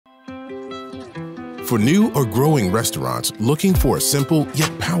For new or growing restaurants looking for a simple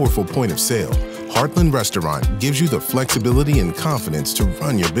yet powerful point of sale, Heartland Restaurant gives you the flexibility and confidence to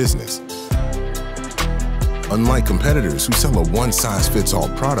run your business. Unlike competitors who sell a one-size-fits-all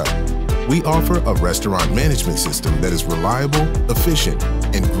product, we offer a restaurant management system that is reliable, efficient,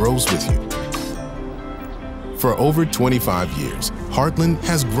 and grows with you. For over 25 years, Heartland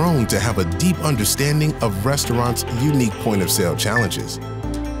has grown to have a deep understanding of restaurants' unique point-of-sale challenges.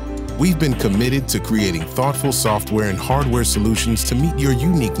 We've been committed to creating thoughtful software and hardware solutions to meet your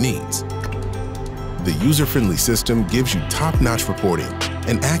unique needs. The user-friendly system gives you top-notch reporting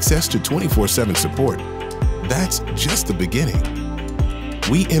and access to 24/7 support. That's just the beginning.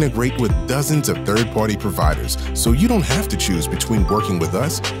 We integrate with dozens of third-party providers, so you don't have to choose between working with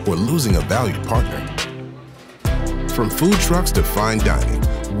us or losing a valued partner. From food trucks to fine dining,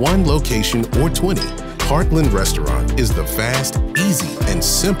 one location or 20, Heartland Restaurant is the fast, easy, and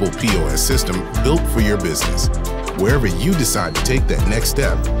simple POS system built for your business. Wherever you decide to take that next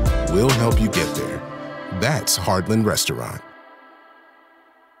step, we'll help you get there. That's Heartland Restaurant.